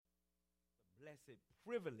blessed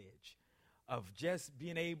privilege of just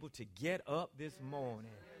being able to get up this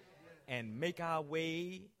morning and make our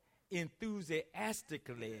way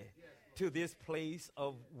enthusiastically to this place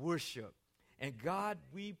of worship. And God,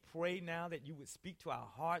 we pray now that you would speak to our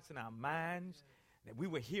hearts and our minds, that we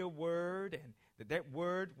would hear word, and that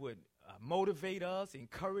word would motivate us,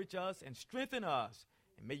 encourage us, and strengthen us.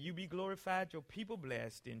 And may you be glorified, your people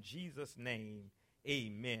blessed. In Jesus' name,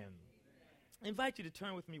 amen. I invite you to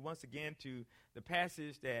turn with me once again to the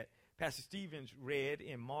passage that Pastor Stevens read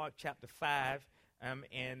in Mark chapter 5.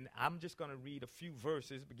 And I'm just going to read a few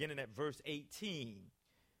verses, beginning at verse 18.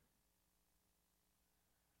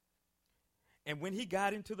 And when he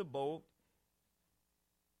got into the boat,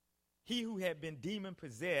 he who had been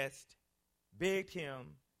demon-possessed begged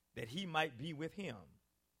him that he might be with him.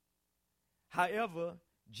 However,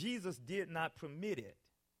 Jesus did not permit it,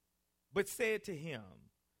 but said to him,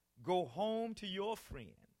 "Go home to your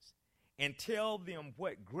friends and tell them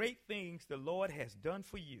what great things the Lord has done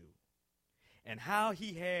for you, and how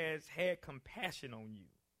he has had compassion on you."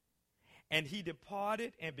 And he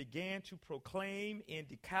departed and began to proclaim in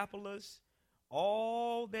Decapolis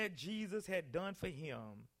all that Jesus had done for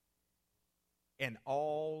him, and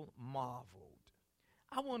all marveled.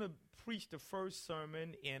 I want to preach the first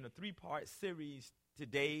sermon in a 3-part series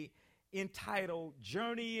today entitled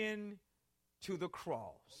Journeying to the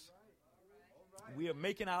Cross. We are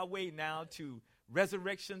making our way now to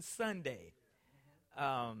Resurrection Sunday.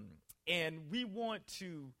 And we want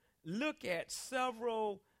to look at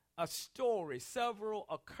several stories, several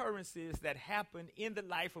occurrences that happened in the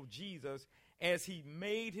life of Jesus as he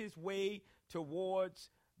made his way towards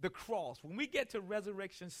the cross. When we get to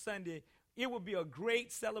Resurrection Sunday, it will be a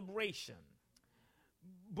great celebration.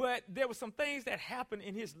 But there were some things that happened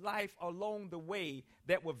in his life along the way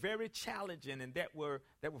that were very challenging and that were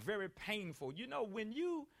very painful. You know, when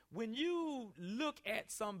you look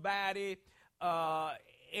at somebody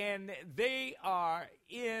and they are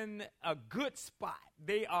in a good spot,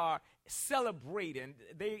 they are celebrating,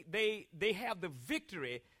 they have the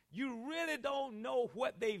victory, you really don't know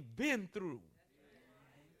what they've been through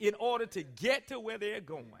in order to get to where they're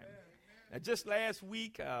going. Now, just last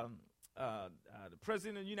week, the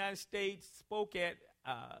President of the United States spoke at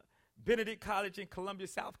Benedict College in Columbia,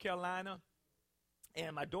 South Carolina,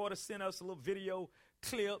 and my daughter sent us a little video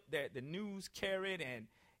clip that the news carried, and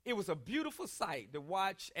it was a beautiful sight to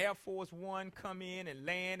watch Air Force One come in and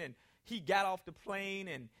land, and he got off the plane,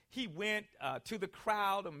 and he went to the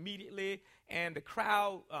crowd immediately, and the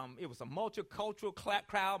crowd, it was a multicultural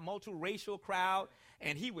crowd, multiracial crowd,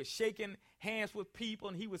 and he was shaking hands with people,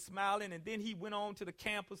 and he was smiling, and then he went on to the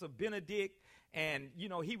campus of Benedict, and, you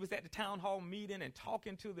know, he was at the town hall meeting and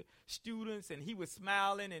talking to the students, and he was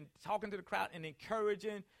smiling and talking to the crowd and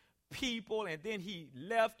encouraging people, and then he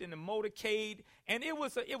left in the motorcade, and it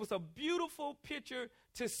was a beautiful picture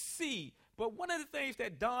to see. But one of the things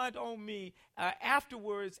that dawned on me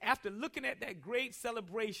afterwards, after looking at that great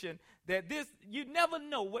celebration, that you never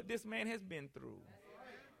know what this man has been through.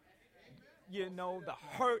 You know, the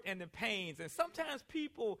hurt and the pains. And sometimes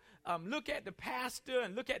people look at the pastor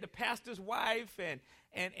and look at the pastor's wife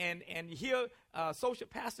and hear Social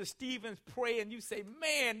Pastor Stevens pray, and you say,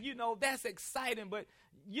 man, you know, that's exciting, but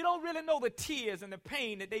you don't really know the tears and the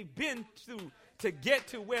pain that they've been through to get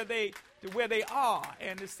to where they are.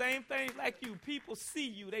 And the same thing like you, people see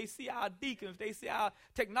you. They see our deacons. They see our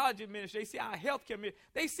technology ministry. They see our healthcare ministry.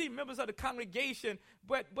 They see members of the congregation.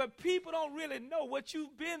 But people don't really know what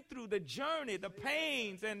you've been through, the journey, the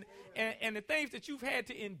pains, and the things that you've had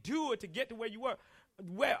to endure to get to where you were.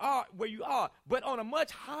 Where you are. But on a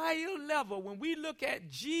much higher level, when we look at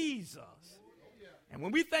Jesus, and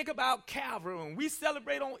when we think about Calvary, when we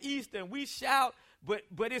celebrate on Easter and we shout,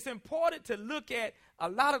 but it's important to look at a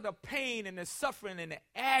lot of the pain and the suffering and the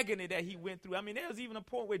agony that he went through. I mean, there was even a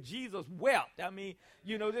point where Jesus wept. I mean,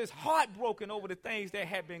 you know, just heartbroken over the things that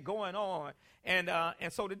had been going on. And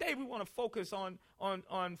so today we want to focus on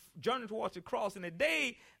journey towards the cross. And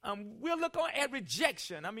today we'll look at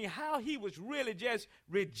rejection. I mean, how he was really just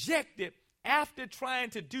rejected after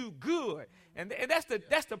trying to do good. And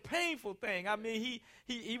that's the painful thing. I mean,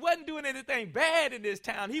 he wasn't doing anything bad in this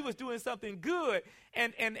town. He was doing something good,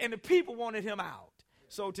 and the people wanted him out.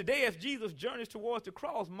 So today, as Jesus journeys towards the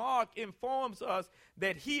cross, Mark informs us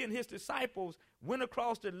that he and his disciples went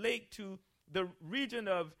across the lake to the region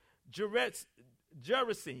of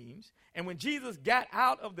Gerasenes. And when Jesus got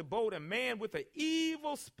out of the boat, a man with an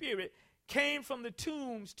evil spirit came from the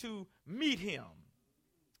tombs to meet him.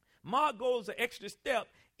 Mark goes an extra step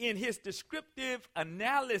in his descriptive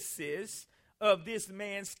analysis of this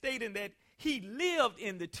man, stating that he lived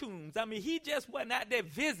in the tombs. I mean, he just wasn't out there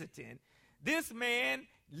visiting. This man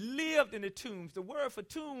lived in the tombs. The word for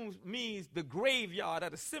tombs means the graveyard or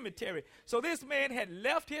the cemetery. So this man had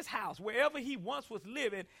left his house, wherever he once was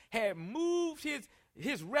living, had moved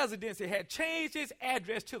his residency, had changed his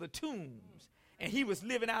address to the tombs, and he was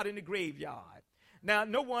living out in the graveyard. Now,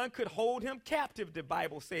 no one could hold him captive, the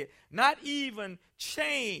Bible said, not even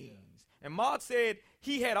chains. And Mark said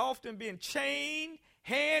he had often been chained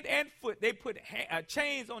hand and foot. They put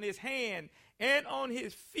chains on his hand and on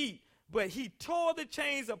his feet. But he tore the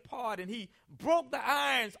chains apart and he broke the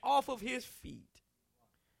irons off of his feet.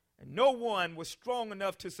 And no one was strong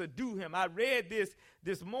enough to subdue him. I read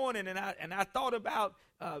this morning and I thought about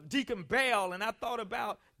Deacon Bell, and I thought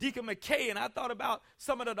about Deacon McKay, and I thought about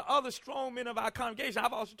some of the other strong men of our congregation.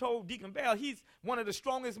 I've also told Deacon Bell he's one of the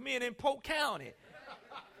strongest men in Polk County.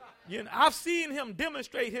 You know, I've seen him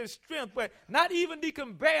demonstrate his strength, but not even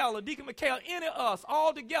Deacon Bell or Deacon McKay or any of us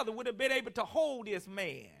all together would have been able to hold this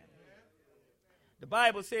man. The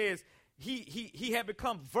Bible says he had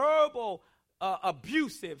become verbal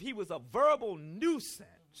abusive. He was a verbal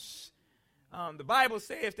nuisance. The Bible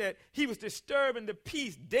says that he was disturbing the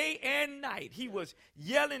peace day and night. He was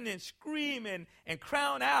yelling and screaming and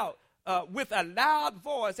crying out with a loud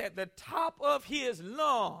voice at the top of his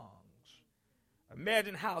lungs.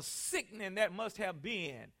 Imagine how sickening that must have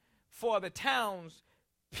been for the town's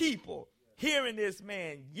people, hearing this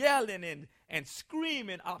man yelling and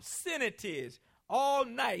screaming obscenities all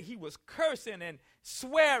night. He was cursing and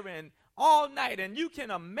swearing all night. And you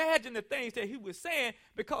can imagine the things that he was saying,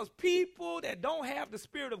 because people that don't have the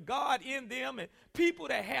Spirit of God in them, and people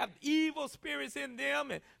that have evil spirits in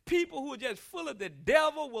them, and people who are just full of the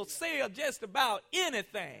devil will say just about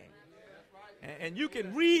anything. And you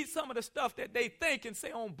can read some of the stuff that they think and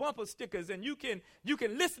say on bumper stickers, and you can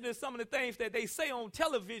listen to some of the things that they say on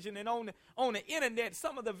television and on the internet,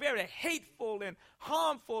 some of the very hateful and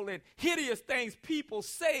harmful and hideous things people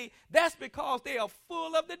say. That's because they are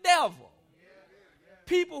full of the devil.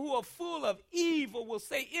 People who are full of evil will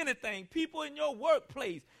say anything. People in your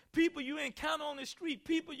workplace, people you encounter on the street,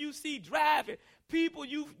 people you see driving, people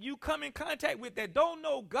you come in contact with that don't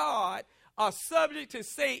know God are subject to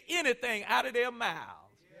say anything out of their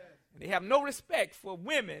mouths. Yes. And they have no respect for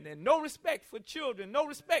women and no respect for children, no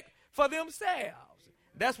respect for themselves.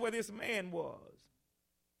 That's where this man was.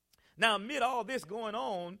 Now, amid all this going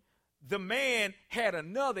on, the man had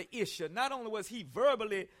another issue. Not only was he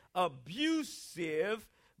verbally abusive,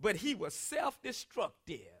 but he was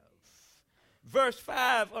self-destructive. Verse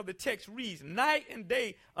 5 of the text reads, night and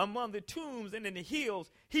day among the tombs and in the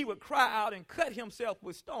hills, he would cry out and cut himself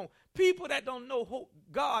with stone. People that don't know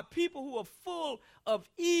God, people who are full of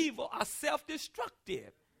evil, are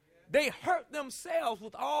self-destructive. They hurt themselves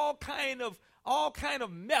with all kind of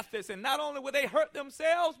methods. And not only will they hurt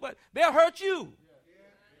themselves, but they'll hurt you.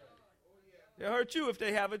 They'll hurt you if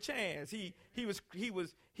they have a chance. He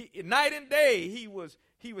night and day, he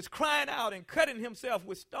was crying out and cutting himself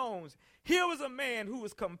with stones. Here was a man who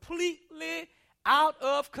was completely out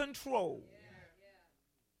of control.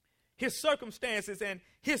 His circumstances and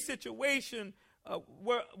his situation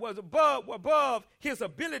were above his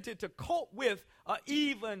ability to cope with or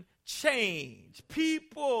even change.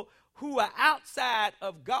 People who are outside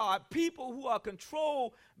of God, people who are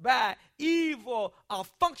controlled by evil, are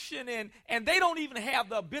functioning, and they don't even have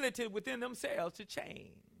the ability within themselves to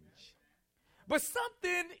change. But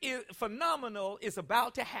something phenomenal is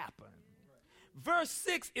about to happen. Verse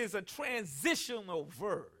 6 is a transitional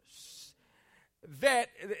verse. That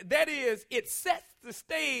is, it sets the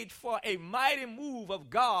stage for a mighty move of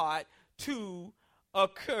God to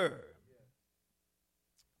occur.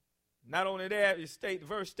 Not only that, the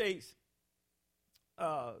verse states,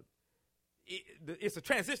 it's a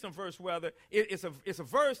transitional verse, rather. It's a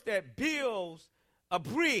verse that builds a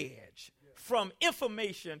bridge from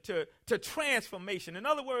information to transformation. In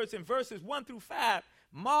other words, in verses 1 through 5,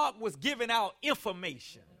 Mark was giving out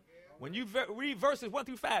information. When you read verses 1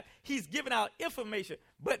 through 5, he's giving out information.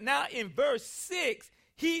 But now in verse 6,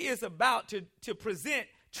 he is about to present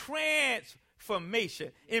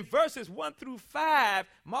transformation. In verses 1 through 5,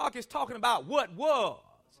 Mark is talking about what was.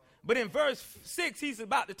 But in verse 6, he's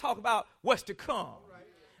about to talk about what's to come.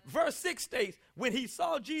 Verse 6 states, when he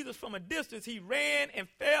saw Jesus from a distance, he ran and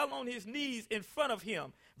fell on his knees in front of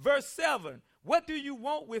him. Verse 7, what do you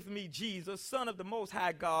want with me, Jesus, Son of the Most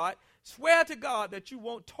High God? Swear to God that you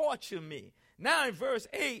won't torture me. Now in verse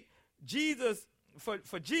 8, Jesus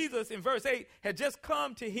in verse 8 had just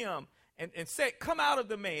come to him and said, come out of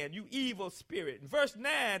the man, you evil spirit. In verse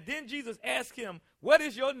 9, then Jesus asked him, what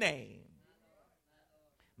is your name?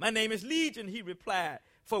 My name is Legion, he replied,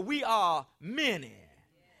 for we are many.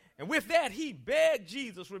 And with that, he begged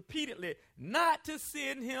Jesus repeatedly not to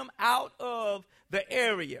send him out of the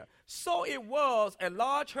area. So it was a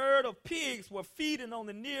large herd of pigs were feeding on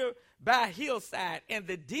the nearby hillside, and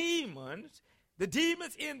the demons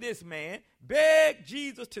in this man, begged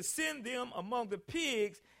Jesus to send them among the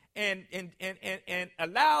pigs and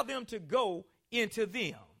allow them to go into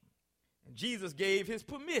them. And Jesus gave his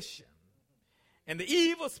permission. And the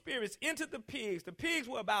evil spirits entered the pigs. The pigs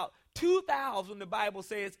were about 2,000, the Bible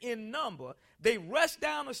says, in number. They rushed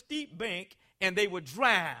down a steep bank and they were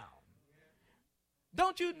drowned.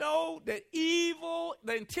 Don't you know that evil,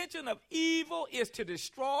 the intention of evil is to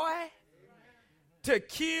destroy, to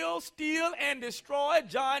kill, steal, and destroy?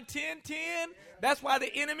 John 10:10. That's why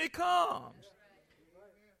the enemy comes.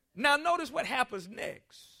 Now notice what happens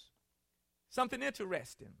next. Something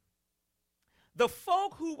interesting. The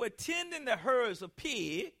folk who were tending the herds of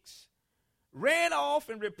pigs ran off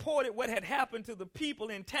and reported what had happened to the people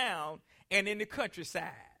in town and in the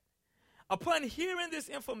countryside. Upon hearing this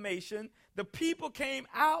information, the people came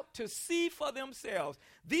out to see for themselves.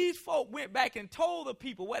 These folk went back and told the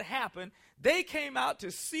people what happened. They came out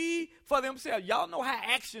to see for themselves. Y'all know how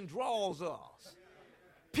action draws us.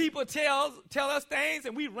 People tell us things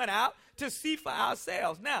and we run out to see for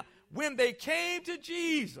ourselves. Now, when they came to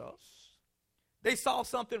Jesus, they saw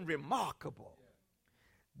something remarkable.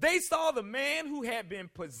 They saw the man who had been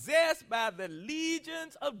possessed by the legion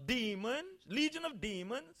of demons,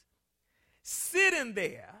 sitting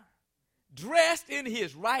there, dressed in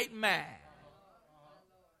his right mind.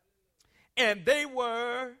 And they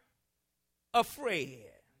were afraid.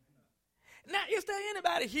 Now, is there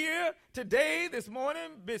anybody here today, this morning,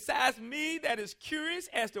 besides me, that is curious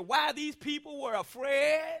as to why these people were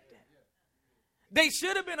afraid? They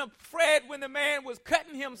should have been afraid when the man was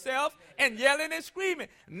cutting himself and yelling and screaming.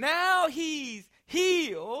 Now he's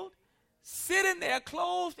healed, sitting there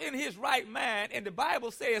clothed in his right mind, and the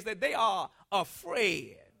Bible says that they are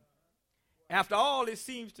afraid. After all, it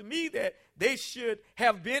seems to me that they should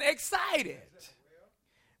have been excited.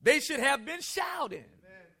 They should have been shouting.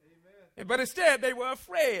 But instead, they were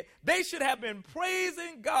afraid. They should have been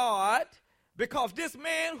praising God because this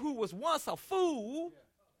man who was once a fool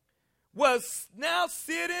was now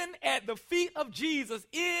sitting at the feet of Jesus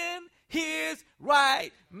in his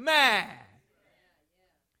right mind.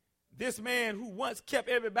 This man who once kept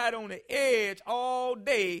everybody on the edge all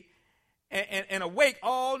day and awake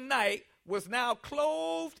all night was now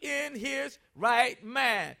clothed in his right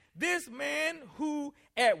mind. This man who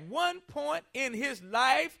at one point in his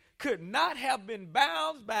life could not have been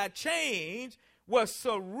bound by chains was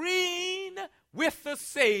serene with the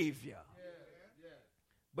Savior.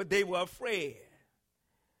 But they were afraid.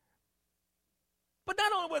 But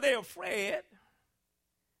not only were they afraid,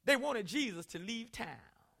 they wanted Jesus to leave town.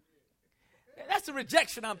 That's the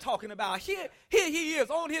rejection I'm talking about. Here he is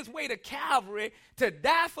on his way to Calvary to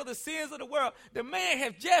die for the sins of the world. The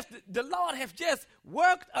Lord has just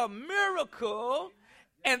worked a miracle,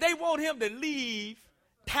 and they want him to leave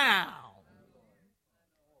town.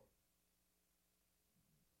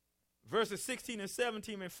 Verses 16 and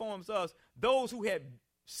 17 informs us those who had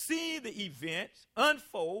seen the events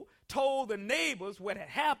unfold told the neighbors what had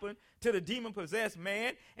happened to the demon-possessed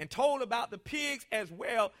man and told about the pigs as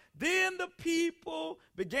well. Then the people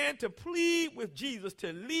began to plead with Jesus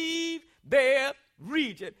to leave their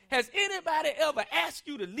region. Has anybody ever asked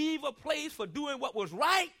you to leave a place for doing what was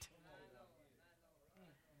right?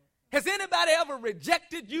 Has anybody ever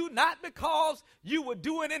rejected you not because you were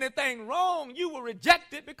doing anything wrong? You were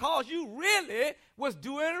rejected because you really was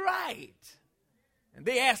doing right. And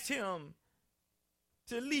they asked him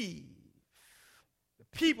to leave. The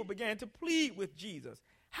people began to plead with Jesus.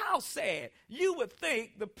 How sad. You would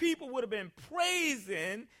think the people would have been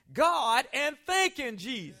praising God and thanking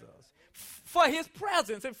Jesus for his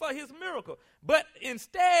presence and for his miracle. But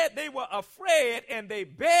instead they were afraid and they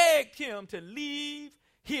begged him to leave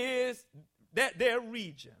their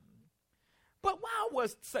region. But why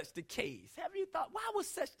was such the case? Have you thought, why was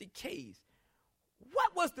such the case?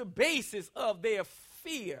 What was the basis of their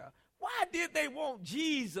fear? Why did they want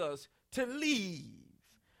Jesus to leave?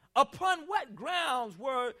 Upon what grounds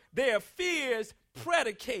were their fears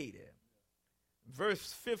predicated?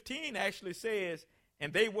 Verse 15 actually says,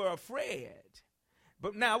 and they were afraid.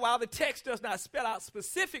 But now, while the text does not spell out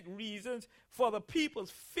specific reasons for the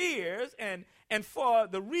people's fears and for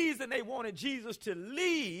the reason they wanted Jesus to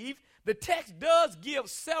leave, the text does give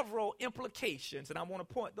several implications, and I want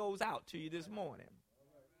to point those out to you this morning.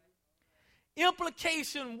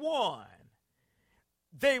 Implication 1,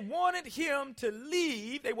 they wanted him to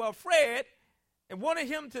leave. They were afraid and wanted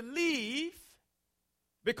him to leave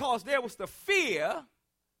because there was the fear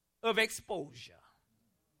of exposure.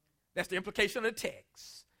 That's the implication of the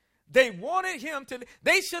text. They wanted him to,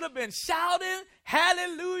 they should have been shouting,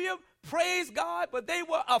 hallelujah, praise God, but they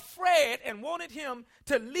were afraid and wanted him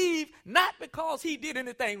to leave, not because he did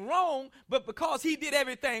anything wrong, but because he did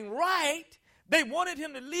everything right. They wanted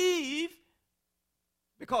him to leave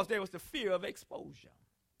because there was the fear of exposure.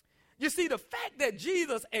 You see, the fact that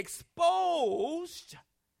Jesus exposed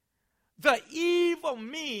the evil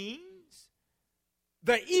means,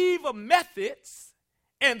 the evil methods,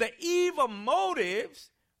 and the evil motives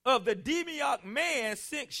of the demoniac man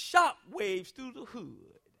sent shock waves through the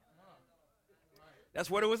hood. That's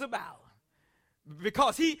what it was about.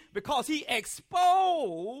 Because he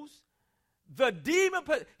exposed the demon.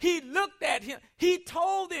 He looked at him. He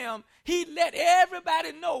told them. He let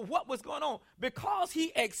everybody know what was going on. Because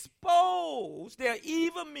he exposed their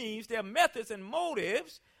evil means, their methods and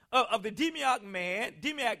motives of the demoniac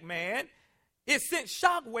man, it sent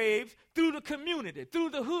shock waves through the community, through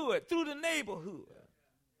the hood, through the neighborhood.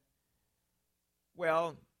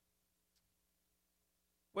 Well,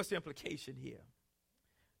 what's the implication here?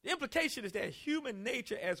 The implication is that human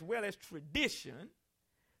nature as well as tradition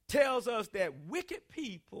tells us that wicked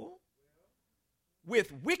people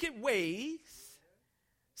with wicked ways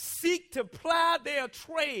seek to ply their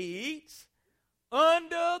trades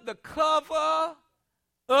under the cover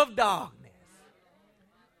of darkness.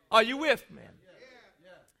 Are you with me?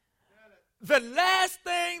 The last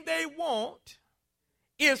thing they want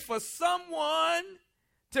is for someone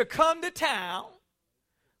to come to town,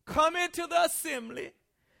 come into the assembly,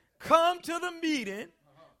 come to the meeting,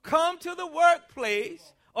 come to the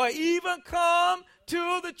workplace, or even come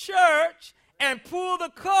to the church and pull the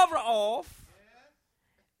cover off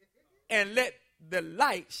and let the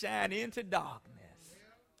light shine into darkness.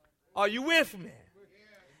 Are you with me?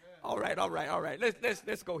 All right.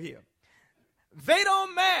 Let's go here. They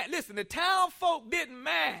don't mind. Listen, the town folk didn't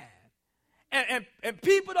mind. And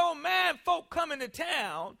people don't mind folk coming to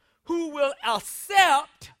town who will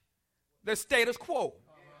accept the status quo.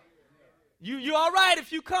 You all right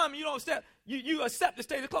if you come, you don't accept, you accept the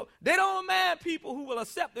status quo. They don't mind people who will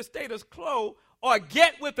accept the status quo or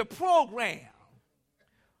get with the program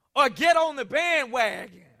or get on the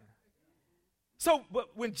bandwagon. So,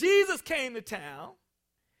 but when Jesus came to town,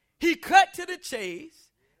 he cut to the chase,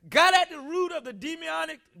 got at the root of the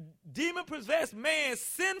demon-possessed man's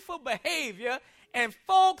sinful behavior, and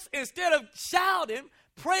folks, instead of shouting,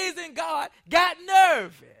 praising God, got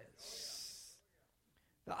nervous.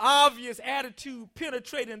 The obvious attitude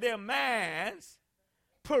penetrating their minds,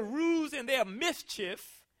 perusing their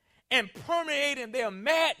mischief, and permeating their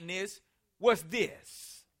madness was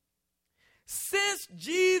this: since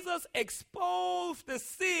Jesus exposed the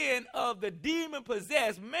sin of the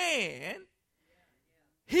demon-possessed man,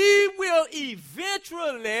 he will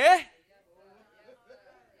eventually,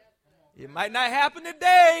 it might not happen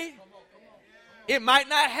today, it might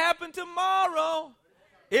not happen tomorrow,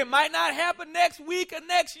 it might not happen next week or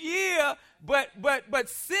next year, but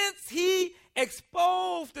since he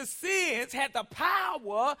exposed the sins, had the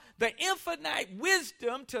power, the infinite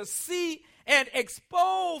wisdom to see and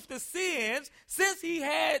expose the sins, since he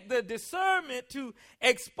had the discernment to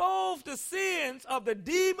expose the sins of the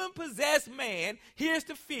demon-possessed man, here's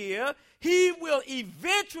the fear, he will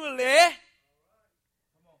eventually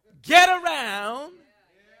get around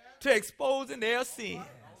to exposing their sins.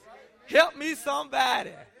 Help me,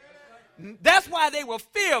 somebody. That's why they were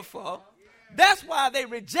fearful. That's why they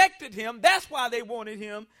rejected him. That's why they wanted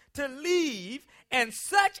him to leave. And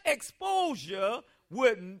such exposure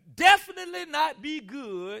would definitely not be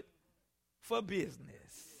good for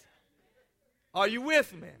business. Are you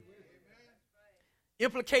with me?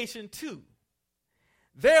 Implication 2.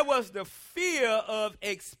 There was the fear of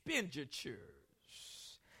expenditures.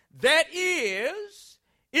 That is,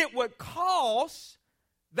 it would cost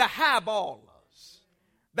the highballers,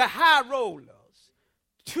 the high rollers,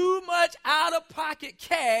 too much out-of-pocket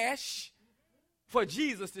cash for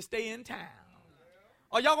Jesus to stay in town.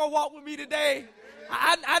 Are y'all going to walk with me today?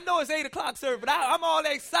 I know it's 8 o'clock service, but I'm all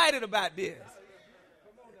excited about this.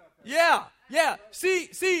 Yeah.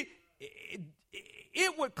 See,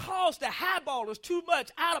 it would cost the highballers too much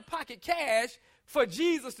out-of-pocket cash for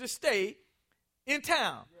Jesus to stay in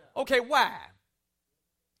town. Okay, why?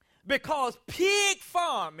 Because pig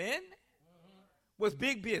farming was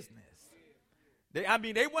big business.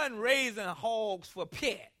 They weren't raising hogs for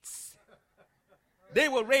pets. They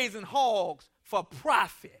were raising hogs for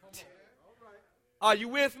profit. Are you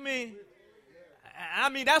with me? I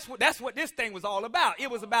mean, that's what this thing was all about.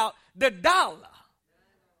 It was about the dollar.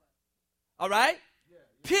 All right?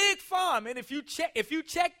 Pig farming, if you check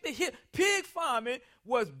the pig farming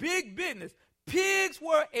was big business. Pigs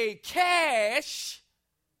were a cash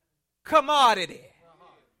commodity.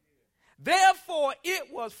 Therefore,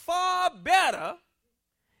 it was far better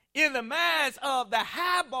in the minds of the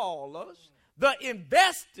highballers, the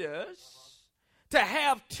investors, to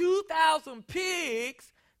have 2,000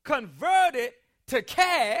 pigs converted to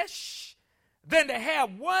cash than to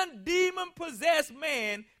have one demon-possessed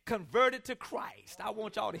man converted to Christ. I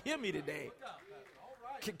want y'all to hear me today.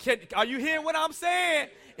 Are you hearing what I'm saying?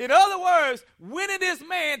 In other words, winning this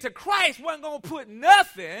man to Christ wasn't going to put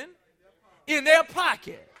nothing in their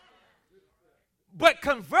pocket. But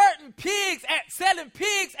converting pigs selling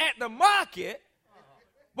pigs at the market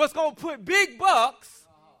was going to put big bucks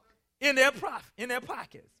in their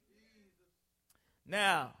pockets.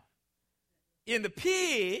 Now, in the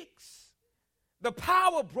pigs, the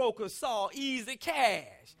power brokers saw easy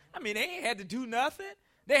cash. I mean, they ain't had to do nothing.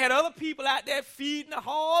 They had other people out there feeding the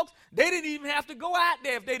hogs. They didn't even have to go out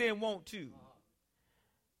there if they didn't want to.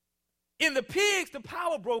 In the pigs, the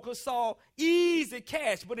power brokers saw easy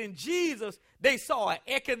cash, but in Jesus, they saw an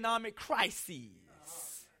economic crisis.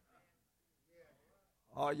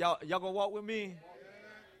 Oh, y'all gonna walk with me?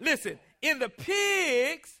 Listen, in the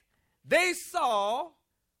pigs, they saw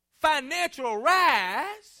financial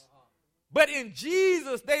rise, but in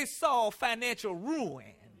Jesus, they saw financial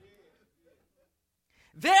ruin.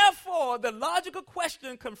 Therefore, the logical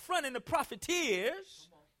question confronting the profiteers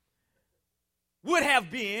would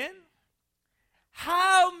have been,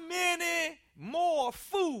 how many more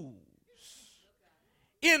fools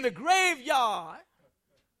in the graveyard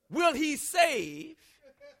will he save,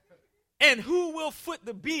 and who will foot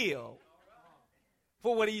the bill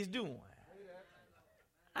for what he's doing?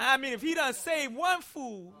 I mean, if he done saved one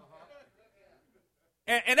fool,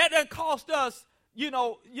 and that doesn't cost us,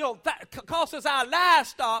 cost us our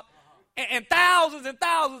livestock and thousands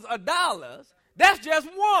of dollars, that's just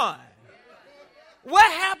one.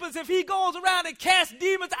 What happens if he goes around and casts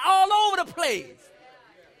demons all over the place?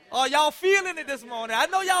 Oh, y'all feeling it this morning? I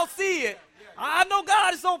know y'all see it. I know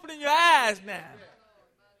God is opening your eyes now.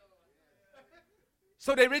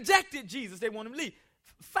 So they rejected Jesus. They want him to leave.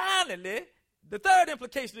 Finally, the third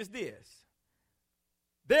implication is this.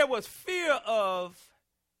 There was fear of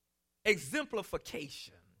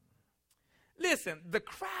exemplification. Listen, the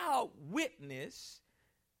crowd witnessed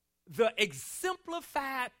the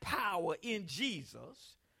exemplified power in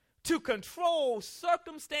Jesus to control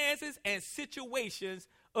circumstances and situations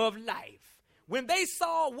of life. When they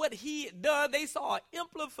saw what he had done, they saw an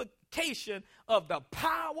amplification of the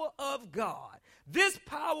power of God. This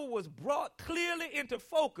power was brought clearly into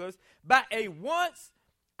focus by a once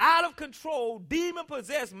out of control,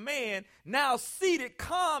 demon-possessed man now seated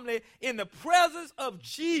calmly in the presence of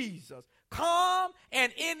Jesus, calm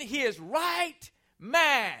and in his right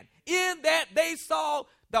mind, in that they saw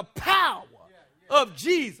the power of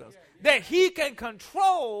Jesus, that he can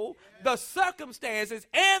control the circumstances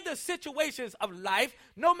and the situations of life,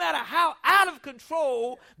 no matter how out of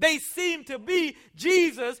control they seem to be.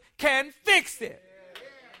 Jesus can fix it.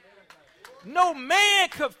 No man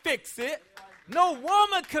could fix it. No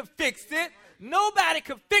woman could fix it. Nobody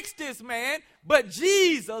could fix this man, but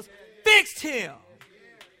Jesus fixed him.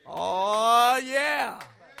 Oh, yeah.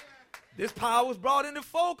 This power was brought into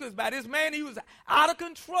focus by this man. He was out of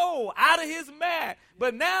control, out of his mind.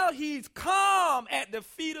 But now he's calm at the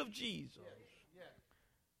feet of Jesus.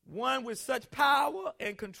 One with such power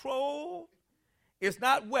and control is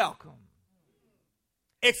not welcome,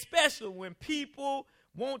 especially when people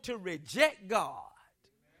want to reject God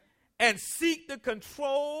and seek to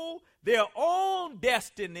control their own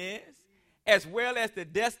destinies as well as the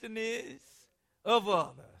destinies of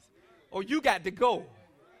others. Oh, you got to go.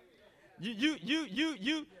 You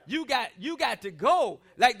got to go.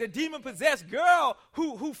 Like the demon-possessed girl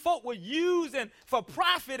who folk were using for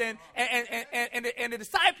profit, and the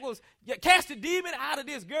disciples cast the demon out of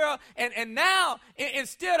this girl, and now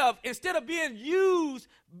instead of being used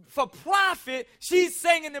for profit, she's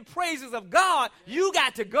singing the praises of God. You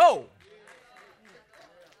got to go.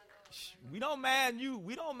 We don't mind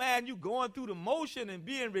you going through the motion and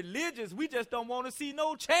being religious. We just don't want to see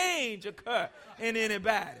no change occur in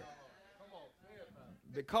anybody.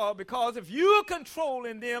 Because if you're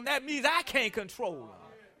controlling them, that means I can't control them.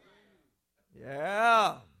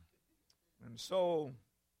 Yeah. And so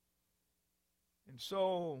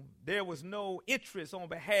there was no interest on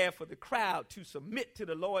behalf of the crowd to submit to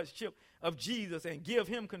the lordship of Jesus and give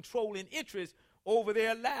him controlling interest over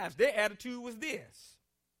their lives. Their attitude was this: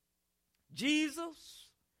 Jesus,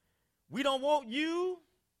 we don't want you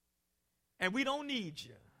and we don't need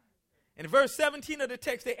you. And in verse 17 of the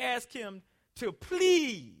text, they ask him to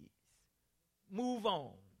please move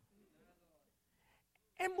on.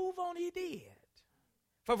 And move on he did.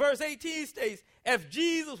 For verse 18 states, as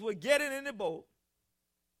Jesus was getting in the boat,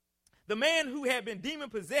 the man who had been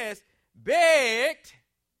demon-possessed begged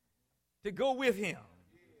to go with him.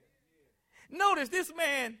 Notice this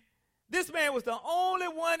man was the only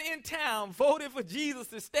one in town voted for Jesus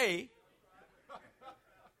to stay.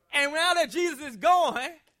 And now that Jesus is going,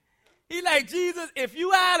 he like, Jesus, if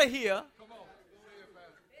you out of here,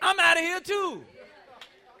 I'm out of here too.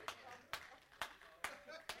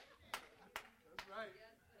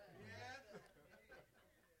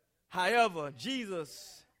 However,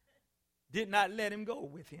 Jesus did not let him go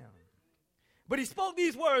with him. But he spoke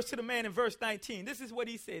these words to the man in verse 19. This is what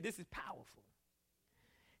he said. This is powerful.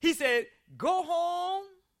 He said, go home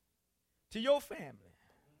to your family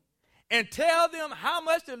and tell them how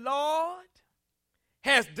much the Lord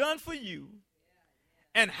has done for you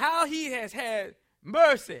and how he has had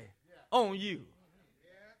mercy on you.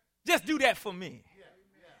 Just do that for me.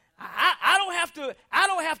 I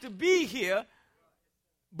don't have to be here,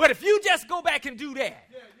 but if you just go back and do that.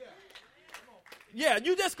 Yeah,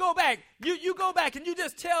 you just go back. You go back and you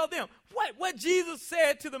just tell them. What Jesus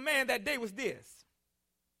said to the man that day was this.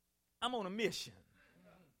 I'm on a mission.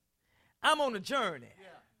 I'm on a journey.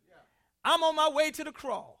 I'm on my way to the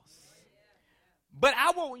cross. But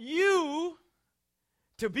I want you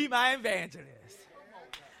to be my evangelist.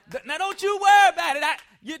 Now, don't you worry about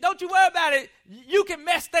it. Don't you worry about it. You can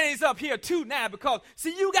mess things up here too now because,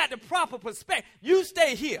 see, you got the proper perspective. You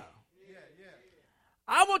stay here.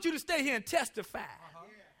 I want you to stay here and testify.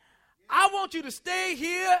 I want you to stay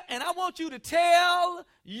here and I want you to tell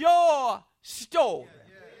your story.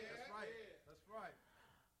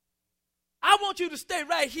 I want you to stay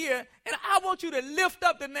right here and I want you to lift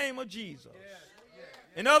up the name of Jesus.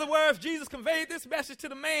 In other words, Jesus conveyed this message to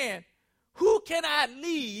the man. Who can I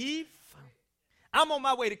leave? I'm on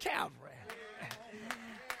my way to Calvary.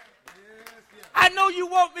 I know you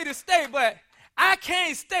want me to stay, but I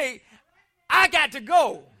can't stay. I got to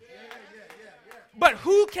go. But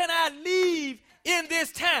who can I leave in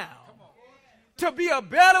this town to be a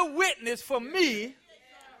better witness for me?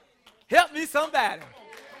 Help me somebody.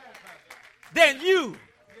 Than you.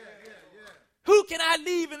 Who can I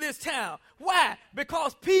leave in this town? Why?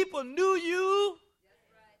 Because people knew you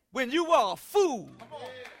when you were a fool.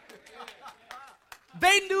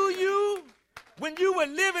 They knew you when you were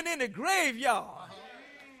living in the graveyard.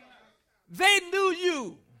 They knew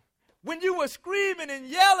you when you were screaming and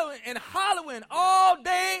yelling and hollering all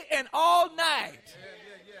day and all night.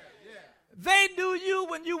 They knew you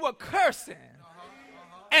when you were cursing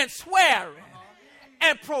and swearing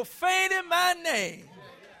and profaning my name.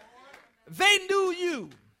 They knew you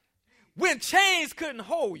when chains couldn't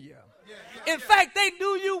hold you. In fact, they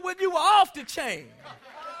knew you when you were off the chain.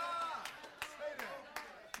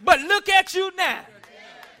 But look at you now.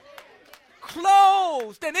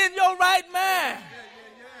 Closed and in your right mind.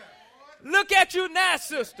 Look at you now,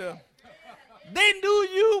 sister. They knew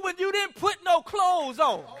you when you didn't put no clothes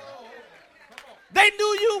on. They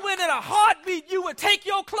knew you when in a heartbeat you would take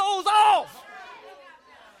your clothes off.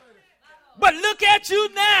 But look at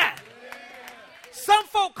you now. Some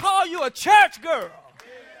folk call you a church girl.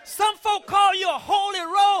 Some folk call you a holy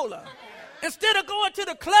roller. Instead of going to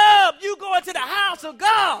the club, you going to the house of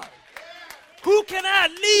God. Who can I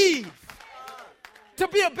leave to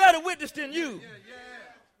be a better witness than you?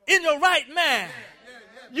 In your right mind.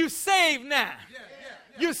 You saved now.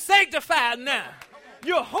 You sanctified now.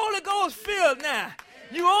 You're Holy Ghost filled now.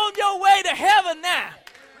 You on your way to heaven now.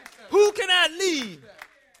 Who can I leave?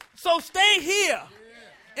 So stay here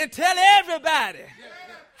and tell everybody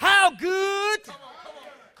how good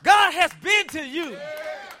God has been to you.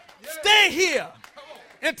 Stay here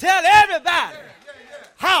and tell everybody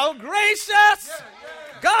how gracious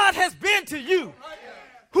God has been to you.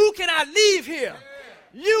 Who can I leave here?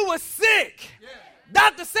 You were sick.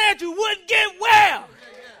 Doctor said you wouldn't get well.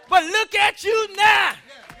 But look at you now.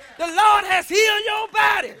 The Lord has healed your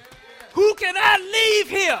body. Who can I leave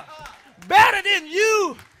here better than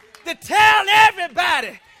you to tell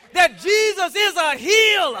everybody that Jesus is a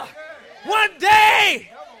healer? One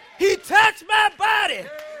day he touched my body.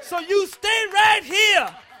 So you stay right here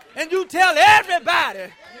and you tell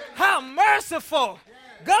everybody how merciful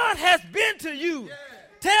God has been to you.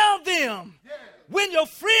 Tell them when your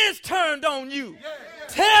friends turned on you.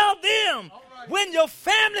 Tell them when your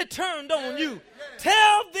family turned on you.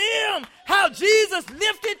 Tell them how Jesus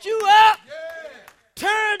lifted you up,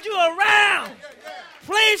 turned you around,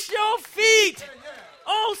 placed your feet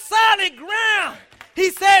on solid ground.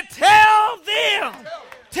 He said, tell them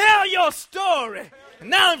Tell your story. And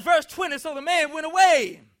now in verse 20, so the man went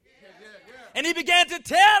away. And he began to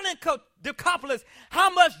tell Decapolis how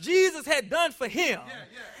much Jesus had done for him.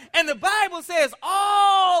 And the Bible says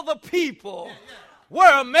all the people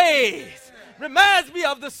were amazed. Reminds me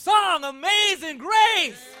of the song, Amazing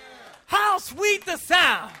Grace. How sweet the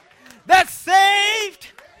sound that saved.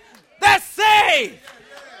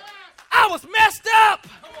 I was messed up.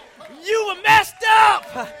 You were messed up.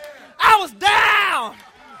 I was down.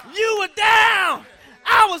 You were down.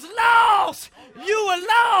 I was lost. You were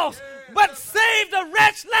lost. But saved a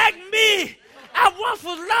wretch like me. I once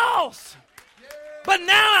was lost, but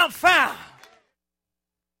now I'm found.